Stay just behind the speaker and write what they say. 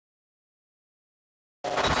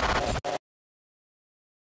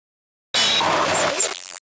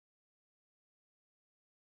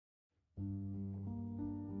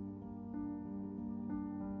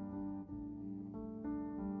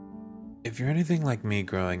If you're anything like me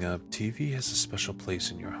growing up, TV has a special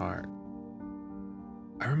place in your heart.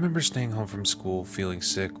 I remember staying home from school feeling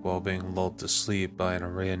sick while being lulled to sleep by an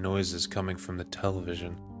array of noises coming from the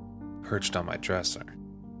television perched on my dresser.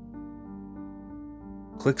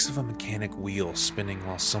 Clicks of a mechanic wheel spinning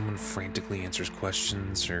while someone frantically answers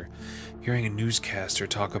questions, or hearing a newscaster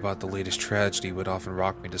talk about the latest tragedy would often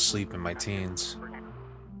rock me to sleep in my teens.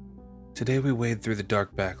 Today we wade through the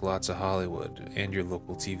dark backlots of Hollywood and your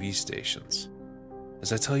local TV stations,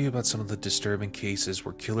 as I tell you about some of the disturbing cases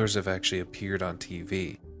where killers have actually appeared on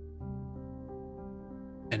TV.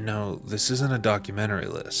 And no, this isn't a documentary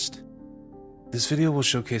list. This video will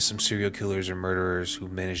showcase some serial killers or murderers who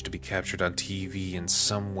managed to be captured on TV in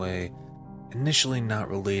some way, initially not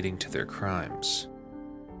relating to their crimes.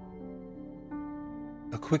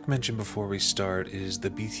 A quick mention before we start is the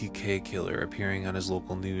BTK killer appearing on his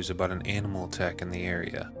local news about an animal attack in the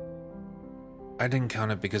area. I didn't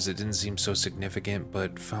count it because it didn't seem so significant,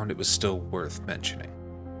 but found it was still worth mentioning.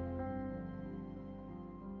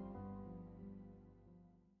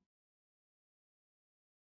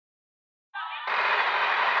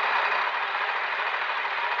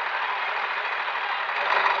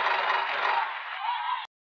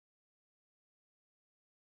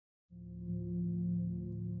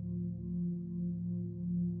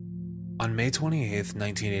 On May 28,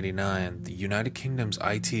 1989, the United Kingdom's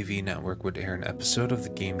ITV network would air an episode of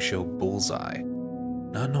the game show Bullseye,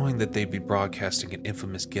 not knowing that they'd be broadcasting an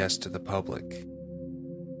infamous guest to the public.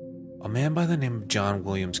 A man by the name of John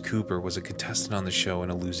Williams Cooper was a contestant on the show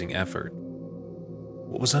in a losing effort.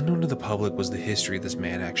 What was unknown to the public was the history this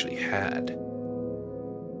man actually had.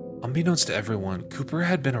 Unbeknownst to everyone, Cooper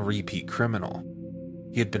had been a repeat criminal.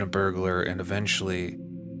 He had been a burglar and eventually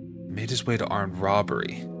made his way to armed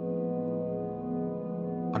robbery.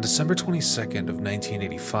 On December 22nd of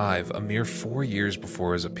 1985, a mere 4 years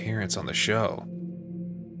before his appearance on the show,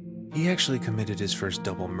 he actually committed his first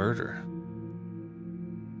double murder.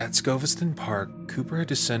 At Scoveston Park, Cooper had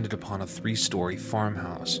descended upon a 3-story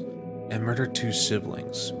farmhouse and murdered 2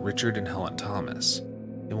 siblings, Richard and Helen Thomas,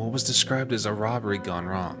 in what was described as a robbery gone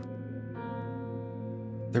wrong.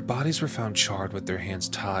 Their bodies were found charred with their hands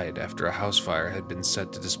tied after a house fire had been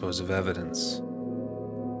set to dispose of evidence.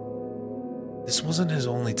 This wasn't his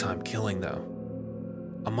only time killing, though.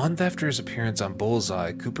 A month after his appearance on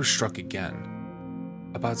Bullseye, Cooper struck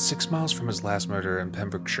again. About 6 miles from his last murder in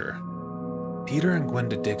Pembrokeshire, Peter and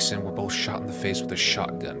Gwenda Dixon were both shot in the face with a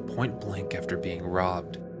shotgun, point blank after being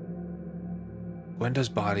robbed. Gwenda's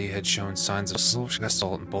body had shown signs of sexual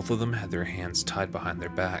assault, and both of them had their hands tied behind their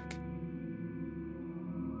back.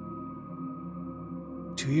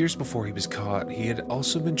 2 years before he was caught, he had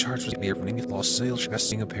also been charged with lost sales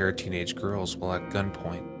arresting a pair of teenage girls while at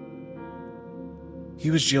gunpoint.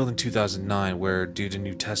 He was jailed in 2009, where, due to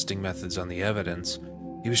new testing methods on the evidence,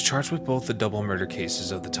 he was charged with both the double murder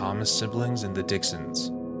cases of the Thomas siblings and the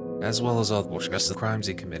Dixons, as well as all the crimes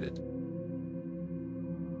he committed.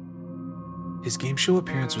 His game show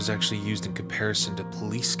appearance was actually used in comparison to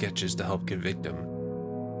police sketches to help convict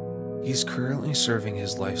him. He's currently serving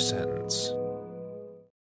his life sentence.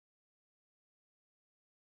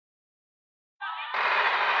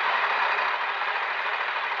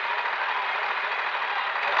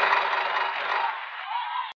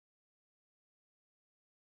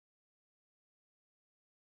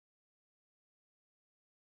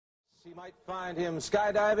 You might find him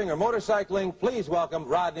skydiving or motorcycling. Please welcome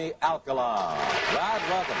Rodney Alcala. Rod,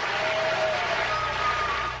 welcome.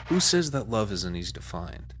 Who says that love isn't easy to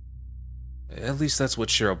find? At least that's what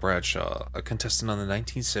Cheryl Bradshaw, a contestant on the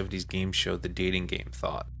 1970s game show The Dating Game,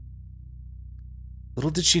 thought.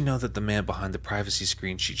 Little did she know that the man behind the privacy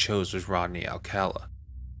screen she chose was Rodney Alcala.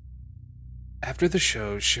 After the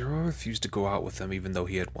show, Cheryl refused to go out with him even though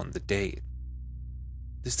he had won the date.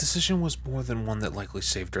 This decision was more than one that likely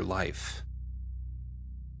saved her life.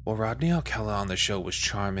 While Rodney Alcala on the show was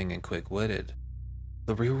charming and quick-witted,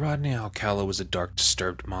 the real Rodney Alcala was a dark,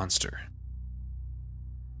 disturbed monster.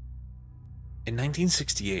 In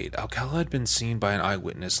 1968, Alcala had been seen by an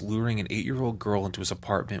eyewitness luring an 8-year-old girl into his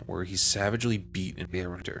apartment where he savagely beat and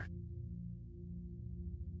buried her.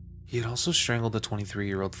 He had also strangled a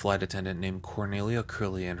 23-year-old flight attendant named Cornelia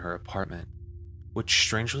Curley in her apartment, which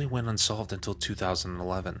strangely went unsolved until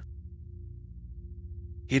 2011.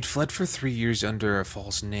 He had fled for 3 years under a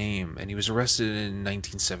false name, and he was arrested in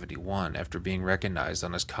 1971 after being recognized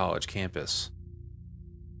on his college campus.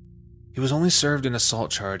 He was only served an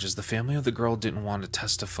assault charge as the family of the girl didn't want to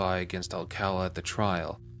testify against Alcala at the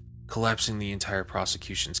trial, collapsing the entire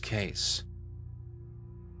prosecution's case.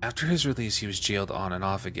 After his release, he was jailed on and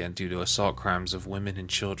off again due to assault crimes of women and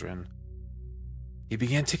children. He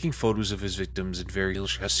began taking photos of his victims in very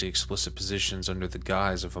explicit positions under the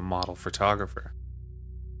guise of a model photographer.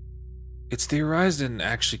 It's theorized and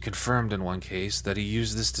actually confirmed in one case that he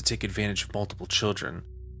used this to take advantage of multiple children,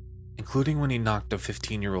 including when he knocked a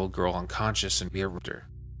 15-year-old girl unconscious in Mefford.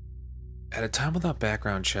 At a time without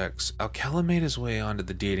background checks, Alcala made his way onto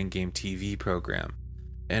the dating game TV program,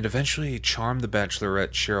 and eventually charmed the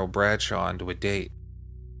bachelorette Cheryl Bradshaw into a date.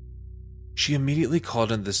 She immediately called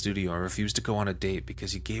into the studio and refused to go on a date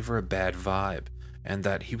because he gave her a bad vibe, and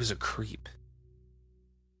that he was a creep.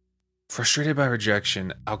 Frustrated by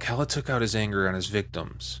rejection, Alcala took out his anger on his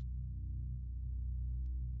victims.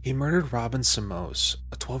 He murdered Robin Samos,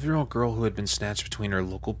 a 12-year-old girl who had been snatched between her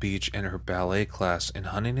local beach and her ballet class in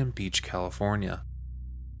Huntington Beach, California.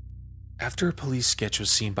 After a police sketch was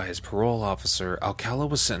seen by his parole officer, Alcala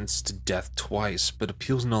was sentenced to death twice, but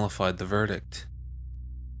appeals nullified the verdict.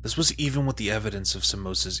 This was even with the evidence of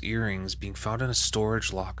Samos's earrings being found in a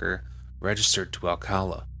storage locker registered to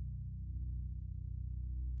Alcala.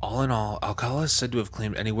 All in all, Alcala is said to have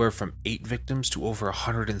claimed anywhere from 8 victims to over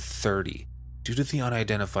 130 due to the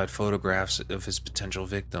unidentified photographs of his potential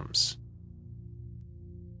victims.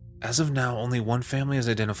 As of now, only one family has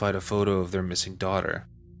identified a photo of their missing daughter.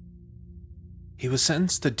 He was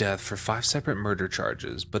sentenced to death for 5 separate murder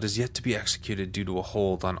charges, but is yet to be executed due to a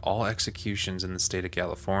hold on all executions in the state of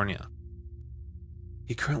California.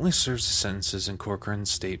 He currently serves his sentences in Corcoran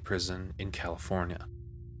State Prison in California.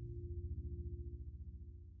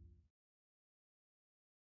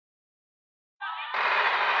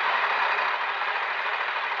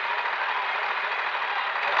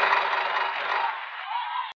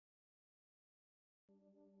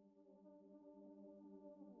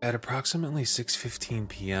 At approximately 6:15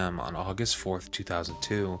 p.m. on August 4th,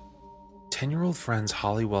 2002, 10-year-old friends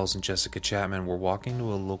Holly Wells and Jessica Chapman were walking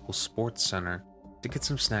to a local sports center to get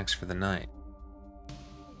some snacks for the night.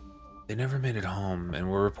 They never made it home and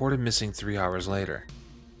were reported missing 3 hours later.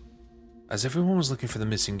 As everyone was looking for the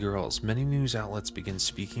missing girls, many news outlets began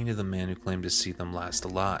speaking to the man who claimed to see them last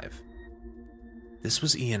alive. This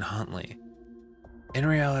was Ian Huntley. In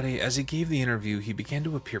reality, as he gave the interview, he began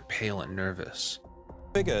to appear pale and nervous.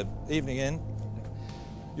 Figure, evening in.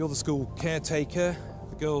 You're the school caretaker.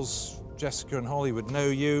 The girls, Jessica and Holly, would know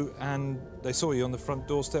you, and they saw you on the front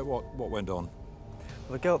doorstep. What went on?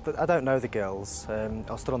 Well, I don't know the girls. I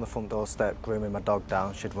was stood on the front doorstep grooming my dog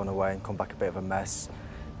down. She'd run away and come back a bit of a mess.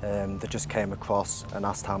 They just came across and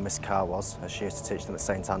asked how Miss Carr was, as she used to teach them at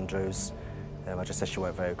St Andrews. I just said she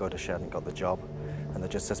weren't very good, as she hadn't got the job. And they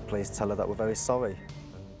just said, please tell her that we're very sorry.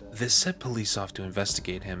 This set police off to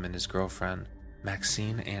investigate him and his girlfriend,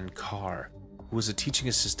 Maxine Ann Carr, who was a teaching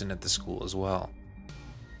assistant at the school as well.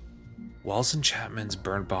 Wells and Chapman's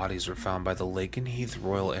burned bodies were found by the Lakenheath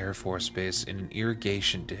Royal Air Force Base in an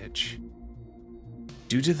irrigation ditch.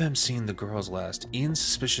 Due to them seeing the girls last, Ian's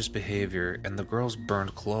suspicious behavior, and the girls'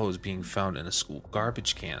 burned clothes being found in a school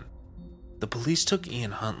garbage can, the police took Ian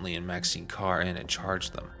Huntley and Maxine Carr in and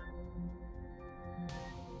charged them.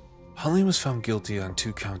 Huntley was found guilty on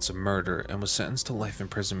 2 counts of murder and was sentenced to life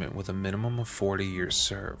imprisonment with a minimum of 40 years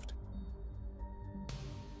served.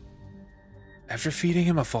 After feeding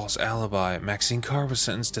him a false alibi, Maxine Carr was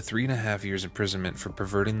sentenced to 3.5 years imprisonment for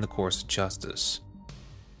perverting the course of justice.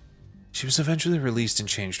 She was eventually released and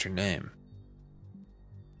changed her name.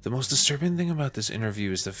 The most disturbing thing about this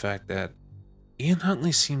interview is the fact that Ian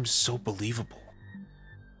Huntley seemed so believable.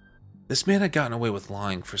 This man had gotten away with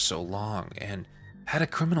lying for so long and had a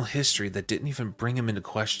criminal history that didn't even bring him into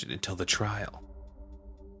question until the trial.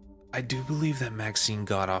 I do believe that Maxine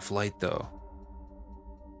got off light though.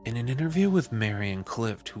 In an interview with Marion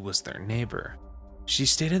Clift, who was their neighbor, she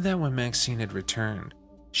stated that when Maxine had returned,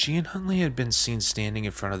 she and Huntley had been seen standing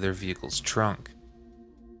in front of their vehicle's trunk.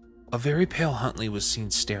 A very pale Huntley was seen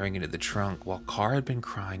staring into the trunk while Carr had been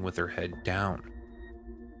crying with her head down.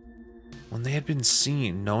 When they had been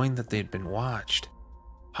seen, knowing that they had been watched,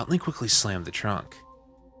 Huntley quickly slammed the trunk.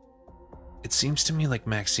 It seems to me like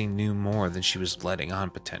Maxine knew more than she was letting on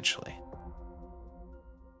potentially.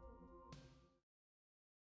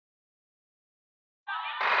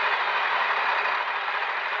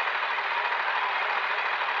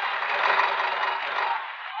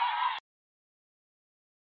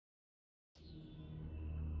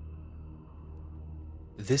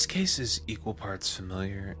 This case is equal parts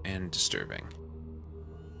familiar and disturbing.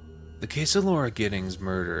 The case of Laura Giddings'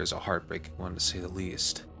 murder is a heartbreaking one to say the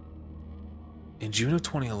least. In June of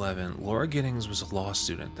 2011, Laura Giddings was a law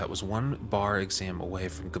student that was one bar exam away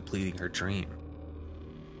from completing her dream.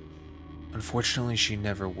 Unfortunately, she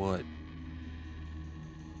never would.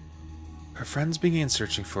 Her friends began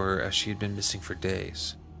searching for her as she had been missing for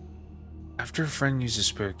days. After a friend used a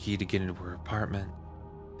spare key to get into her apartment,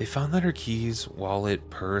 they found that her keys, wallet,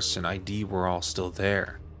 purse, and ID were all still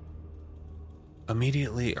there.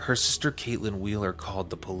 Immediately, her sister Caitlin Wheeler called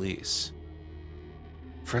the police.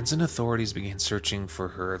 Friends and authorities began searching for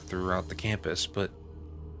her throughout the campus, but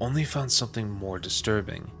only found something more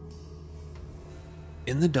disturbing.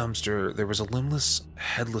 In the dumpster, there was a limbless,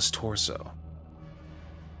 headless torso.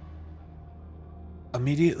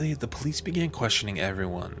 Immediately, the police began questioning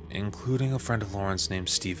everyone, including a friend of Lawrence named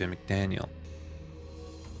Stephen McDaniel.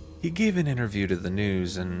 He gave an interview to the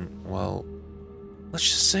news and, well, let's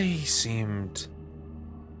just say he seemed,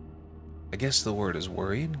 I guess the word is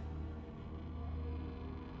worried.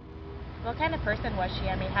 What kind of person was she?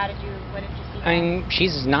 I mean, what did you see? I mean,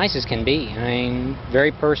 she's as nice as can be. I mean,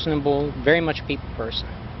 very personable, very much a people person.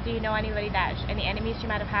 Do you know any enemies she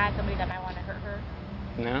might have had, somebody that might want to hurt her?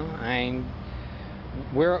 No,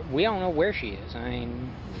 we don't know where she is. I mean,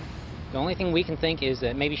 the only thing we can think is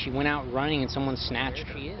that maybe she went out running and someone snatched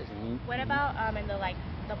her. She is. What about in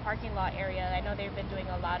the parking lot area? I know they've been doing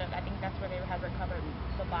a lot of, I think that's where they have recovered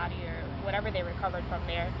the body or whatever they recovered from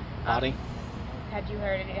there. Body? Had you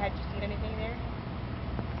seen anything there?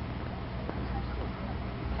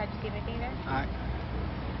 Had you seen anything there?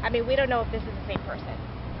 I mean, we don't know if this is the same person.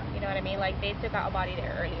 You know what I mean? Like, they took out a body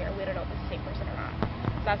there earlier. We don't know if it's the same person or not.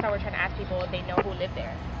 So that's how we're trying to ask people if they know who lived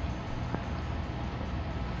there.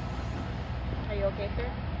 Are you okay,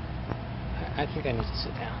 sir? I think I need to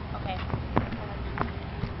sit down. Okay.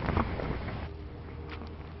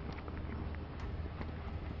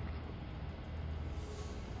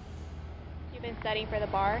 You've been studying for the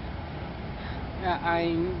bar? Yeah,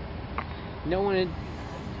 no one had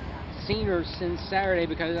seen her since Saturday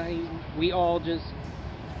because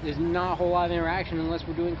there's not a whole lot of interaction unless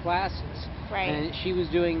we're doing classes. Right. And she was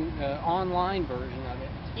doing the online version of it.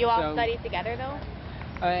 You all studied together, though?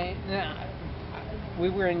 We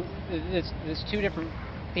were in, there's two different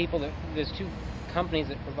people, there's two companies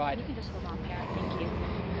that provide it. You can just hold on there, thank you.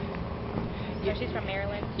 So she's from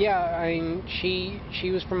Maryland? Yeah, I mean, she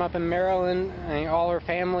was from up in Maryland. I mean, all her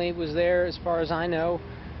family was there as far as I know.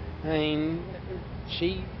 I mean,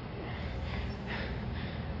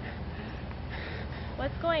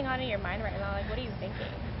 What's going on in your mind right now? Like, what are you thinking?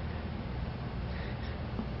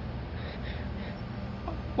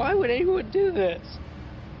 Why would anyone do this?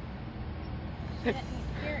 Didn't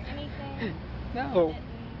hear anything? No.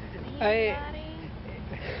 Didn't see anybody?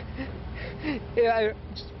 I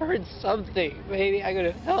just heard something. Maybe I could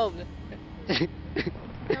have helped.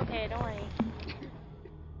 Okay, don't worry.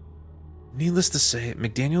 Needless to say,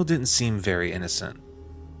 McDaniel didn't seem very innocent.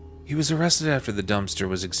 He was arrested after the dumpster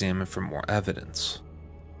was examined for more evidence.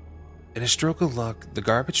 In a stroke of luck, the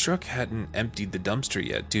garbage truck hadn't emptied the dumpster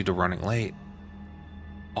yet due to running late.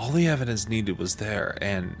 All the evidence needed was there,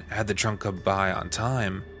 and had the trunk come by on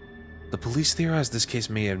time, the police theorized this case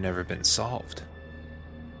may have never been solved.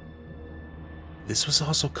 This was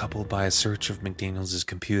also coupled by a search of McDaniels'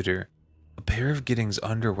 computer, a pair of Giddings'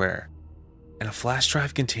 underwear, and a flash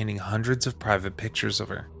drive containing hundreds of private pictures of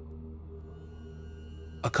her.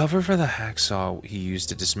 A cover for the hacksaw he used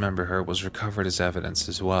to dismember her was recovered as evidence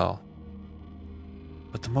as well.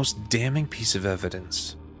 But the most damning piece of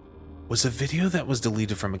evidence was a video that was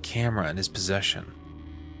deleted from a camera in his possession.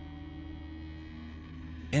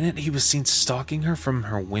 In it, he was seen stalking her from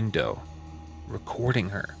her window, recording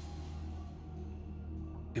her.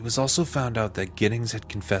 It was also found out that Giddings had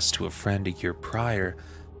confessed to a friend a year prior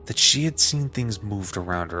that she had seen things moved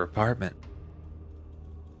around her apartment.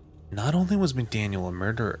 Not only was McDaniel a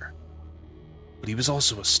murderer, but he was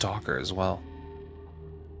also a stalker as well.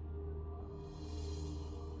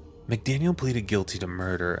 McDaniel pleaded guilty to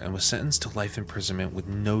murder and was sentenced to life imprisonment with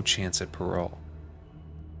no chance at parole.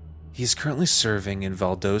 He is currently serving in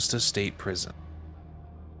Valdosta State Prison.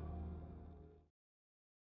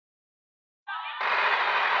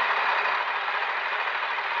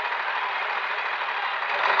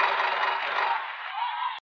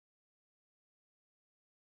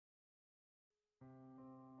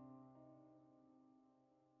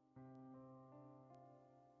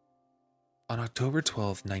 On October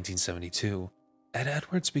 12, 1972, Ed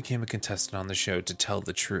Edwards became a contestant on the show To Tell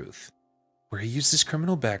the Truth, where he used his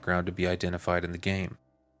criminal background to be identified in the game.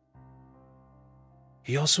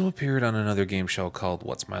 He also appeared on another game show called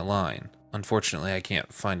What's My Line. Unfortunately, I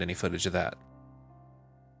can't find any footage of that.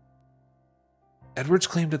 Edwards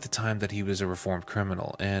claimed at the time that he was a reformed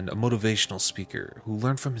criminal and a motivational speaker who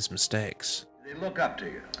learned from his mistakes. They look up to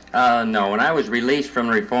you? No. When I was released from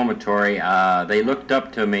the reformatory, they looked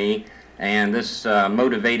up to me, and this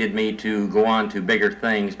motivated me to go on to bigger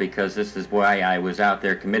things, because this is why I was out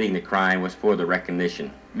there committing the crime, was for the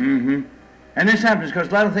recognition. Mm-hmm. And this happens because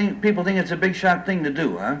a lot of people think it's a big shot thing to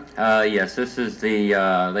do, huh? Yes, this is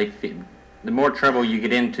the more trouble you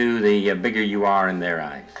get into, the bigger you are in their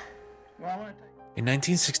eyes. In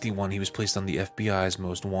 1961, he was placed on the FBI's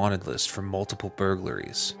most wanted list for multiple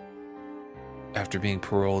burglaries. After being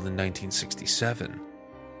paroled in 1967,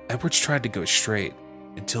 Edwards tried to go straight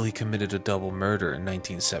until he committed a double murder in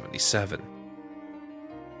 1977.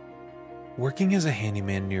 Working as a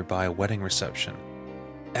handyman nearby a wedding reception,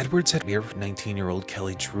 Edwards had married 19-year-old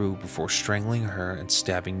Kelly Drew before strangling her and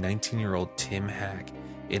stabbing 19-year-old Tim Hack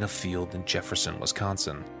in a field in Jefferson,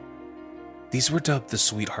 Wisconsin. These were dubbed the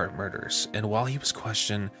Sweetheart Murders, and while he was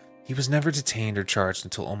questioned, he was never detained or charged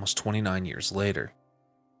until almost 29 years later.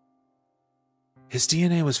 His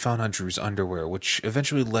DNA was found on Drew's underwear, which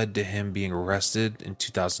eventually led to him being arrested in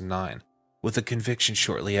 2009, with a conviction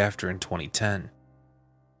shortly after in 2010.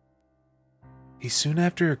 He soon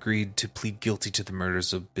after agreed to plead guilty to the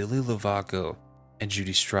murders of Billy Lovaco and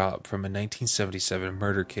Judy Straub from a 1977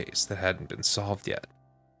 murder case that hadn't been solved yet.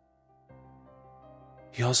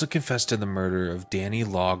 He also confessed to the murder of Danny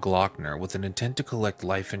Law Glockner with an intent to collect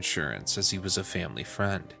life insurance as he was a family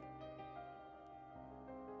friend.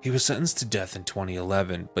 He was sentenced to death in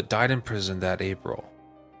 2011, but died in prison that April.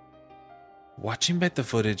 Watching back the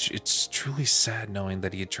footage, it's truly sad knowing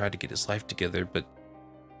that he had tried to get his life together, but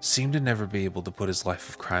seemed to never be able to put his life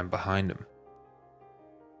of crime behind him.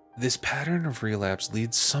 This pattern of relapse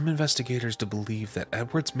leads some investigators to believe that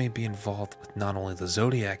Edwards may be involved with not only the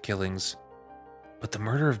Zodiac killings, but the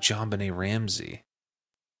murder of JonBenet Ramsey.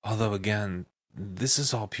 Although again, this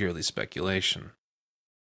is all purely speculation.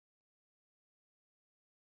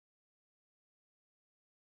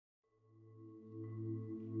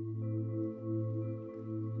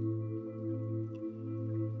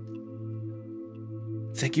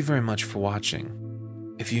 Thank you very much for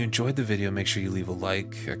watching. If you enjoyed the video, make sure you leave a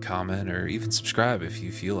like, a comment, or even subscribe if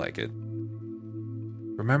you feel like it.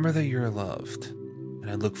 Remember that you're loved,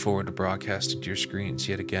 and I look forward to broadcasting to your screens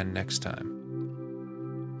yet again next time.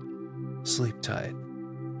 Sleep tight.